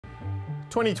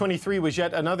2023 was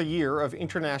yet another year of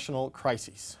international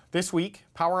crises. This week,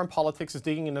 Power and Politics is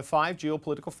digging into 5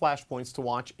 geopolitical flashpoints to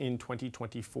watch in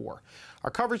 2024. Our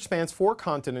coverage spans 4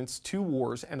 continents, 2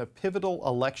 wars, and a pivotal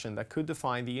election that could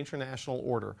define the international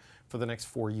order for the next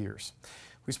 4 years.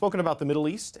 We've spoken about the Middle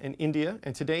East and India,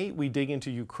 and today we dig into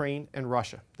Ukraine and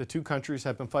Russia. The 2 countries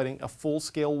have been fighting a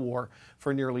full-scale war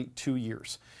for nearly 2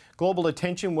 years. Global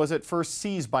attention was at first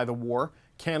seized by the war.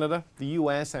 Canada, the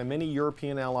U.S., and many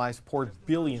European allies poured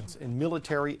billions in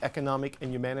military, economic,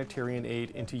 and humanitarian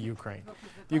aid into Ukraine.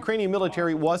 The Ukrainian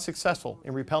military was successful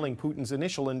in repelling Putin's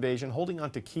initial invasion, holding on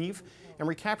to Kyiv and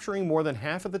recapturing more than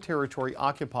half of the territory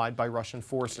occupied by Russian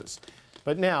forces.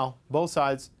 But now, both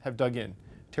sides have dug in.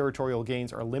 Territorial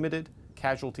gains are limited,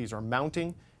 casualties are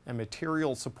mounting, and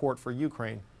material support for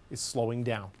Ukraine is slowing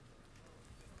down.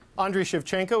 Andriy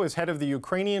Shevchenko is head of the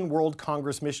Ukrainian World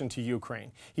Congress mission to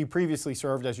Ukraine. He previously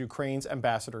served as Ukraine's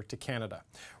ambassador to Canada.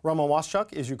 Roman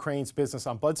Waschuk is Ukraine's business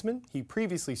ombudsman. He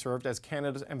previously served as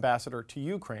Canada's ambassador to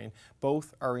Ukraine.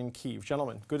 Both are in Kyiv.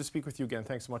 Gentlemen, good to speak with you again.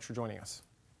 Thanks so much for joining us.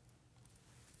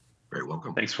 Very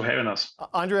welcome. Thanks for having us.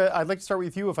 Andriy, I'd like to start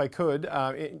with you if I could.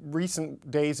 In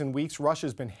recent days and weeks,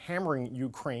 Russia's been hammering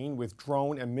Ukraine with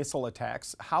drone and missile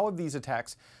attacks. How have these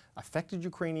attacks affected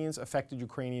Ukrainians, affected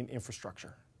Ukrainian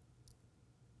infrastructure?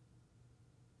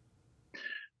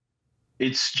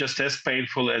 It's just as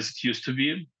painful as it used to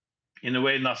be. In a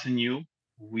way, nothing new.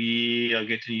 We are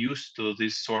getting used to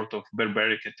this sort of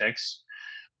barbaric attacks.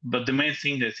 But the main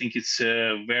thing, I think, it's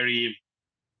a very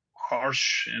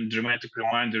harsh and dramatic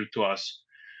reminder to us.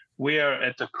 We are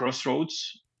at a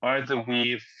crossroads. Either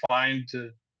we find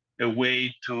a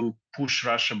way to push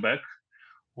Russia back,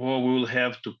 or we will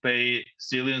have to pay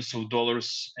zillions of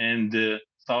dollars and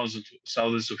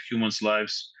thousands of humans'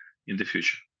 lives in the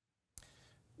future.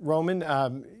 Roman,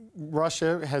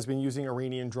 Russia has been using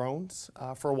Iranian drones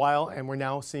for a while, and we're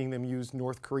now seeing them use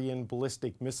North Korean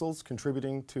ballistic missiles,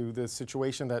 contributing to the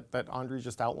situation that Andriy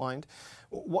just outlined.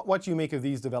 What do you make of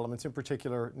these developments, in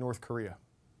particular North Korea?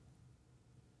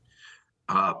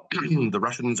 The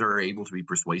Russians are able to be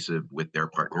persuasive with their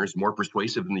partners, more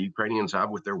persuasive than the Ukrainians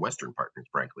have with their Western partners,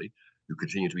 frankly, who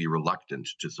continue to be reluctant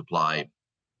to supply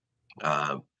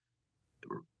the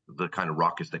kind of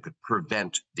rockets that could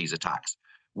prevent these attacks.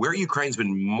 Where Ukraine's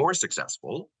been more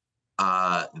successful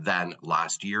than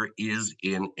last year is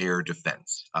in air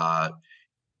defense.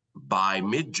 By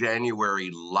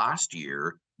mid-January last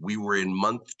year, we were in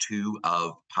month 2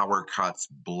 of power cuts,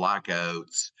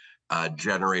 blackouts,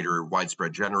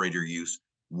 widespread generator use.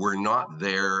 We're not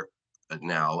there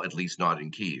now, at least not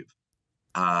in Kyiv.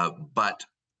 But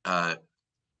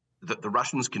the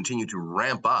Russians continue to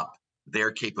ramp up their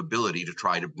capability to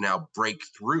try to now break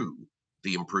through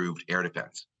the improved air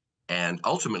defense. And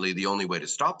ultimately, the only way to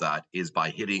stop that is by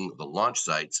hitting the launch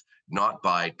sites, not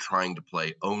by trying to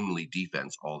play only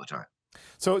defense all the time.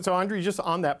 So Andriy, just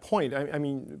on that point, I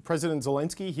mean, President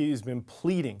Zelensky, he's been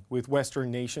pleading with Western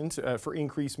nations for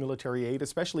increased military aid,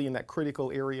 especially in that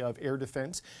critical area of air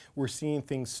defense. We're seeing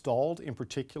things stalled, in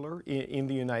particular, in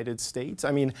the United States.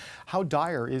 I mean, how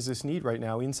dire is this need right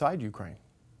now inside Ukraine?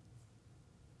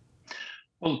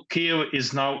 Well, Kyiv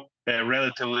is now a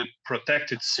relatively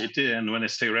protected city, and when I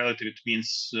say relative, it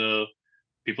means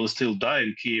people still die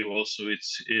in Kyiv. Also,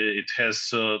 it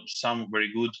has some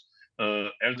very good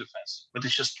air defense, but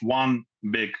it's just one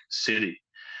big city,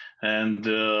 and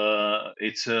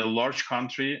it's a large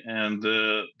country, and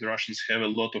the Russians have a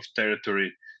lot of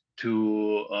territory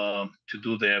to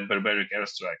do their barbaric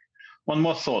airstrike. One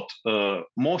more thought: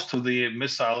 most of the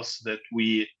missiles that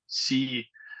we see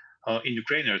in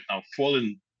Ukraine right now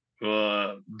falling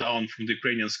down from the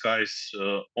Ukrainian skies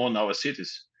on our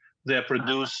cities, they are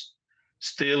produced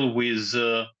still with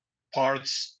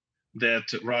parts that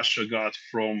Russia got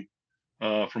from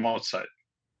outside.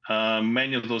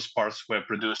 Many of those parts were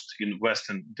produced in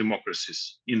Western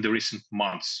democracies in the recent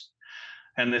months.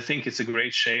 And I think it's a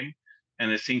great shame.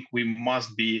 And I think we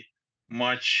must be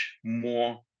much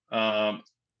more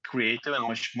creative and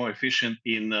much more efficient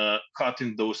in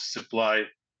cutting those supply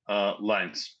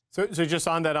lines. So just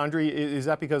on that, Andriy, is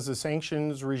that because the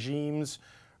sanctions regimes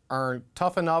aren't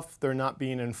tough enough, they're not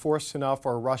being enforced enough,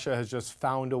 or Russia has just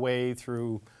found a way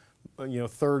through,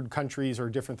 third countries or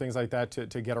different things like that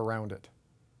to get around it?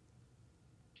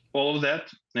 All of that,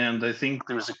 and I think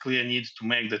there's a clear need to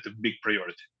make that a big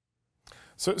priority.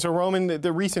 So Roman,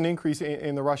 the recent increase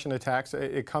in the Russian attacks,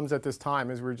 it comes at this time,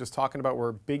 as we were just talking about,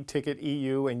 where big ticket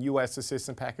EU and US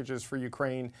assistance packages for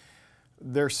Ukraine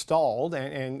they're stalled,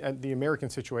 and the American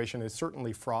situation is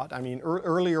certainly fraught. I mean,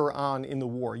 earlier on in the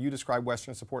war, you described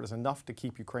Western support as enough to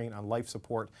keep Ukraine on life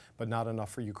support, but not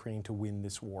enough for Ukraine to win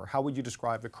this war. How would you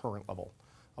describe the current level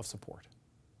of support?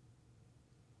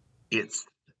 It's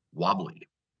wobbly.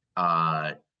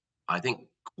 I think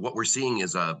what we're seeing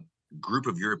is a group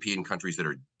of European countries that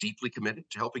are deeply committed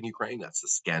to helping Ukraine. That's the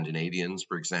Scandinavians,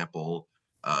 for example.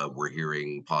 We're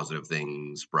hearing positive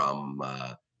things from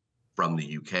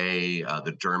the UK.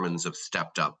 The Germans have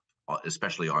stepped up,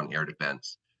 especially on air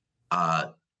defense.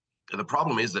 The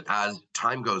problem is that as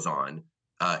time goes on,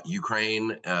 the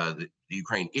Ukraine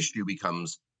issue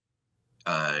becomes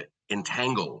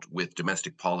entangled with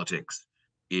domestic politics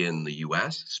in the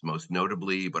US, most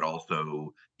notably, but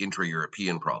also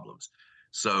intra-European problems.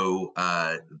 So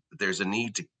there's a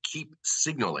need to keep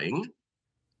signaling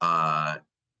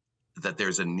that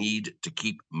there's a need to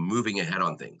keep moving ahead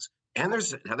on things. And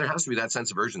there has to be that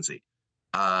sense of urgency.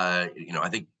 I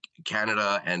think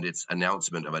Canada and its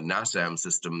announcement of a NASAM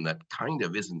system that kind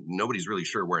of nobody's really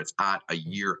sure where it's at a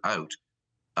year out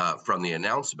from the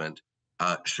announcement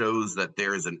shows that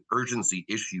there is an urgency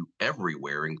issue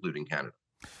everywhere, including Canada.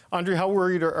 Andriy, how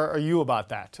worried are you about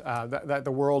that? That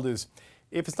the world is,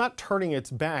 if it's not turning its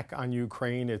back on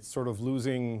Ukraine, it's sort of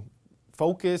losing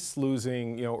focus,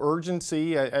 losing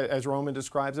urgency, as Roman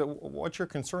describes it. What's your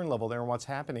concern level there, and what's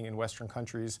happening in Western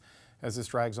countries as this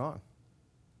drags on?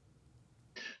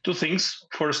 Two things.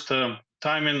 First,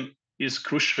 timing is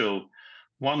crucial.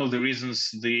 One of the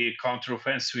reasons the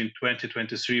counteroffensive in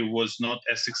 2023 was not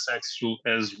as successful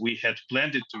as we had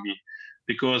planned it to be,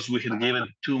 because we had given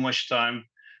too much time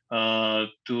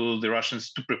to the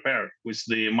Russians to prepare with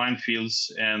the minefields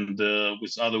and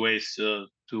with other ways to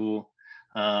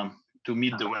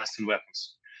meet the Western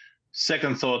weapons.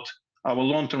 Second thought, our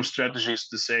long-term strategy is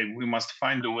to say we must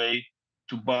find a way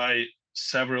to buy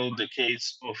several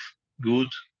decades of good,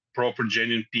 proper,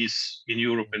 genuine peace in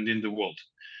Europe and in the world.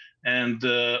 And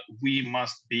we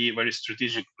must be very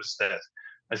strategic with that.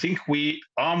 I think we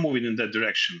are moving in that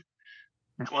direction.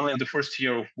 Only in the first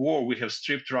year of war, we have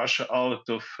stripped Russia out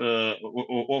of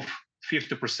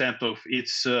 50% of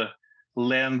its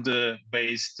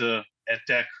land-based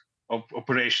attack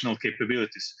operational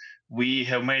capabilities. We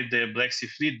have made the Black Sea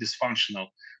Fleet dysfunctional.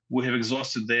 We have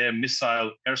exhausted their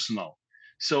missile arsenal.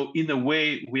 So in a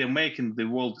way, we are making the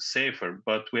world safer,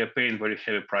 but we are paying a very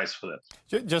heavy price for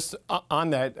that. Just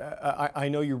on that, I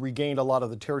know you regained a lot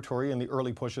of the territory in the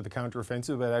early push of the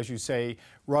counteroffensive, but as you say,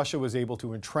 Russia was able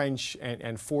to entrench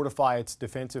and fortify its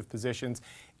defensive positions.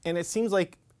 And it seems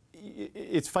like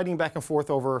it's fighting back and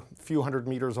forth over a few hundred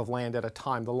meters of land at a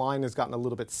time. The line has gotten a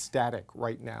little bit static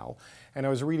right now. And I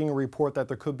was reading a report that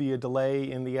there could be a delay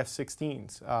in the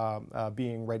F-16s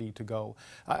being ready to go.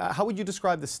 How would you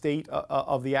describe the state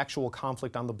of the actual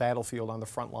conflict on the battlefield, on the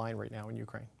front line right now in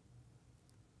Ukraine?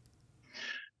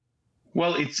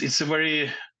 Well, it's a very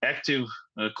active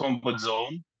combat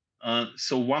zone.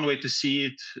 So one way to see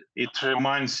it, it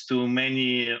reminds too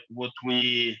many what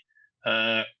we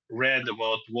read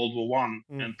about World War I,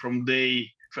 and from the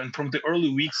early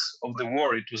weeks of the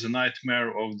war, it was a nightmare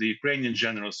of the Ukrainian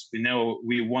generals.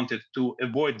 We wanted to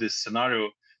avoid this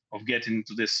scenario of getting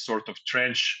into this sort of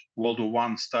trench World War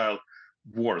I style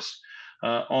wars.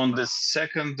 On the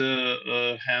second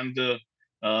hand,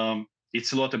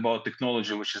 it's a lot about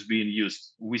technology which is being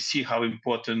used. We see how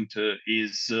important are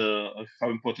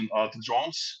the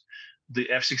drones. The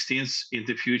F-16s in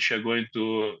the future are going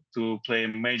to play a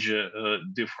major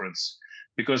difference,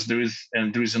 because there is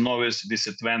an obvious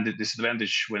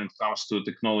disadvantage when it comes to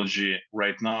technology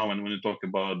right now, and when you talk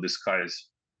about the skies.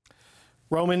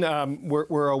 Roman,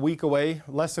 we're a week away,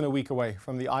 less than a week away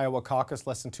from the Iowa caucus,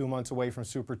 less than 2 months away from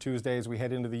Super Tuesday as we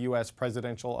head into the U.S.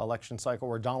 presidential election cycle,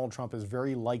 where Donald Trump is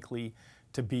very likely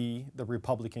to be the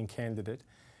Republican candidate.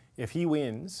 If he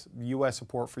wins, U.S.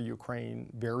 support for Ukraine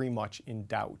very much in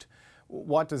doubt.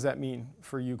 What does that mean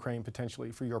for Ukraine,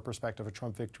 potentially, for your perspective, a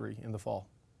Trump victory in the fall?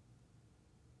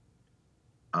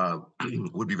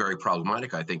 Would be very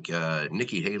problematic. I think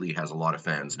Nikki Haley has a lot of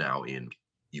fans now in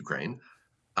Ukraine.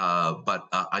 But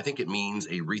I think it means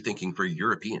a rethinking for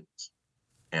Europeans,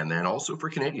 and then also for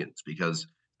Canadians, because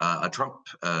a Trump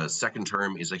second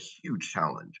term is a huge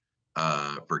challenge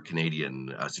for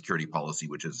Canadian security policy,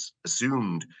 which has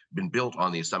been built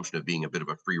on the assumption of being a bit of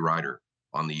a free rider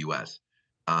on the U.S.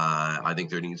 I think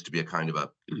there needs to be a kind of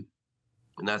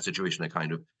in that situation, a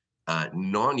kind of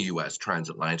non-U.S.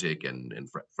 transatlantic and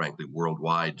frankly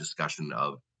worldwide discussion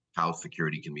of how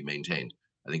security can be maintained.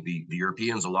 I think the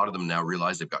Europeans, a lot of them now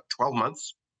realize they've got 12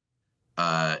 months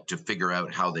to figure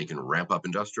out how they can ramp up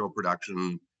industrial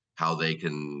production, how they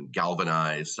can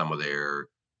galvanize some of their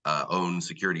own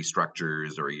security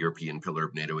structures or a European pillar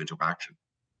of NATO into action,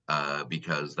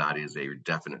 because that is a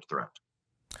definite threat.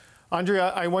 Andriy,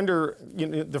 I wonder,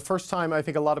 the first time I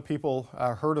think a lot of people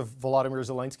heard of Volodymyr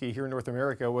Zelensky here in North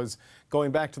America was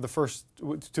going back to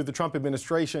the Trump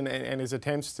administration and his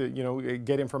attempts to,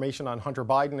 get information on Hunter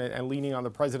Biden and leaning on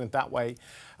the president that way.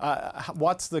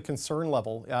 What's the concern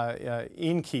level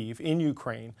in Kyiv, in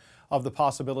Ukraine, of the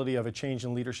possibility of a change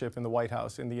in leadership in the White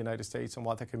House in the United States and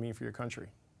what that could mean for your country?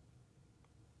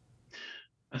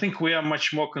 I think we are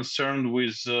much more concerned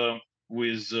with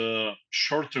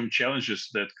short-term challenges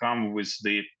that come with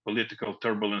the political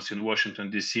turbulence in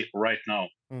Washington, D.C. right now,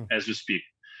 as we speak,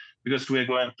 because we are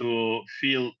going to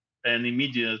feel an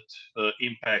immediate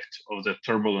impact of the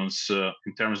turbulence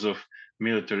in terms of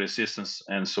military assistance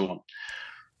and so on.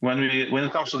 When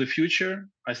it comes to the future,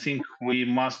 I think we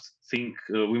must take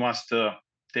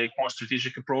more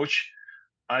strategic approach.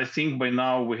 I think by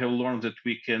now we have learned that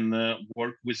we can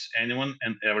work with anyone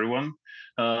and everyone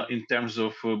in terms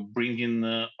of bringing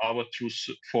our truths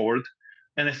forward.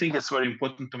 And I think it's very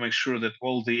important to make sure that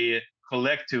all the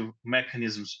collective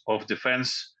mechanisms of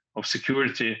defense, of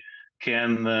security,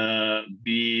 can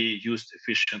be used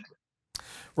efficiently.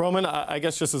 Roman, I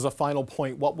guess just as a final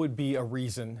point, what would be a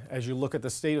reason, as you look at the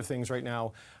state of things right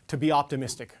now, to be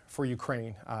optimistic for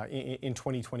Ukraine in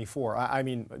 2024? I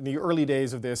mean, in the early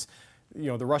days of this,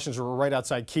 the Russians were right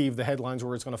outside Kyiv. The headlines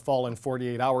were it's going to fall in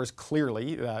 48 hours.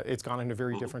 Clearly, it's gone in a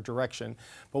very different direction.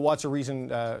 But what's a reason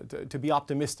to be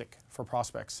optimistic for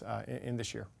prospects in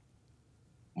this year?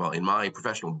 Well, in my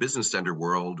professional business center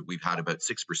world, we've had about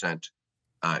 6%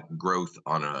 growth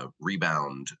on a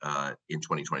rebound in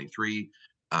 2023.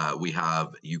 We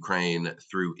have Ukraine,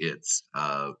 through its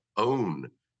own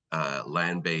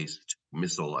land-based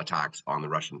missile attacks on the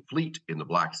Russian fleet in the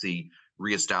Black Sea,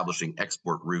 reestablishing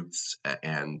export routes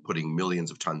and putting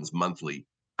millions of tons monthly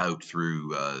out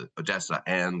through Odessa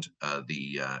and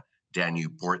the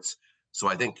Danube ports. So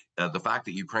I think the fact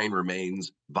that Ukraine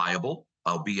remains viable,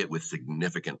 albeit with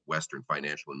significant Western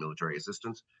financial and military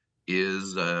assistance,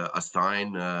 is a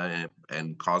sign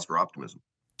and cause for optimism.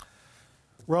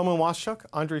 Roman Waschuk,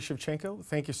 Andriy Shevchenko,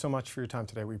 thank you so much for your time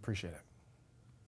today. We appreciate it.